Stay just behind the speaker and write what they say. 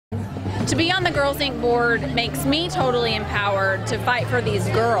to be on the Girls Inc. board makes me totally empowered to fight for these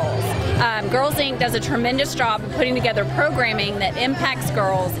girls. Girls Inc. does a tremendous job of putting together programming that impacts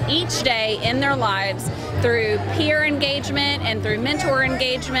girls each day in their lives through peer engagement and through mentor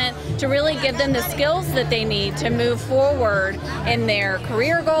engagement to really give them the skills that they need to move forward in their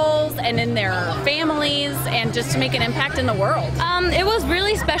career goals and in their families and just to make an impact in the world. It was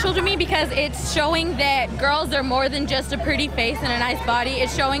really special to me because it's showing that girls are more than just a pretty face and a nice body.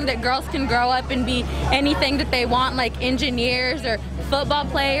 It's showing that girls can grow up and be anything that they want, like engineers or football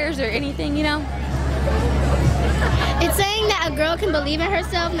players or anything, you know? It's saying that a girl can believe in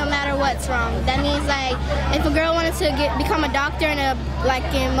herself no matter what's wrong. That means, like, if a girl wanted to become a doctor in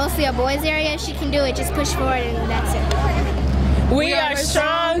in mostly a boys area, she can do it. Just push forward and that's it. We are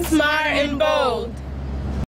strong, smart, and bold.